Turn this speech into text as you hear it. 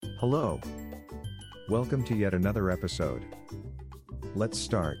Hello. Welcome to yet another episode. Let's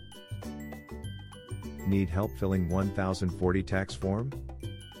start. Need help filling 1040 tax form?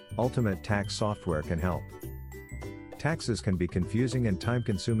 Ultimate Tax software can help. Taxes can be confusing and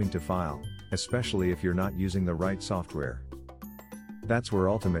time-consuming to file, especially if you're not using the right software. That's where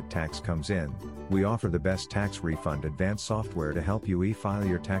Ultimate Tax comes in. We offer the best tax refund advanced software to help you e-file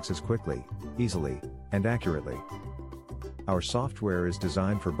your taxes quickly, easily, and accurately. Our software is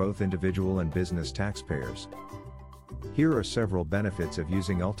designed for both individual and business taxpayers. Here are several benefits of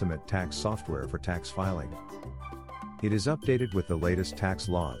using Ultimate Tax software for tax filing. It is updated with the latest tax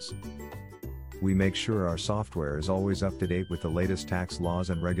laws. We make sure our software is always up to date with the latest tax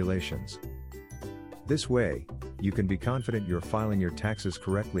laws and regulations. This way, you can be confident you're filing your taxes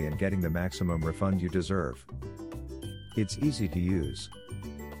correctly and getting the maximum refund you deserve. It's easy to use.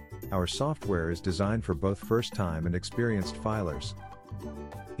 Our software is designed for both first-time and experienced filers.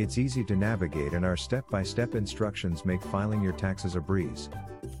 It's easy to navigate and our step-by-step instructions make filing your taxes a breeze.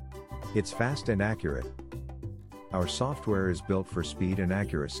 It's fast and accurate. Our software is built for speed and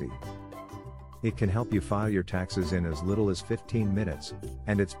accuracy. It can help you file your taxes in as little as 15 minutes,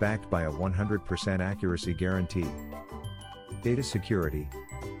 and it's backed by a 100% accuracy guarantee. Data security.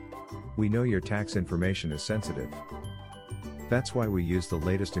 We know your tax information is sensitive. That's why we use the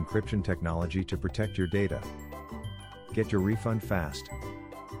latest encryption technology to protect your data. Get your refund fast.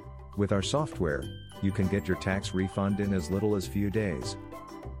 With our software, you can get your tax refund in as little as few days.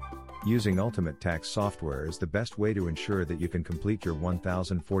 Using Ultimate Tax software is the best way to ensure that you can complete your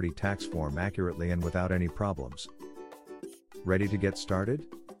 1040 tax form accurately and without any problems. Ready to get started?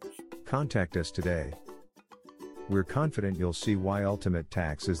 Contact us today. We're confident you'll see why Ultimate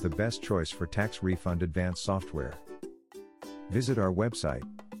Tax is the best choice for tax refund advanced software. Visit our website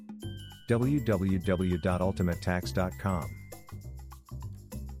www.ultimatetax.com.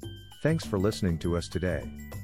 Thanks for listening to us today.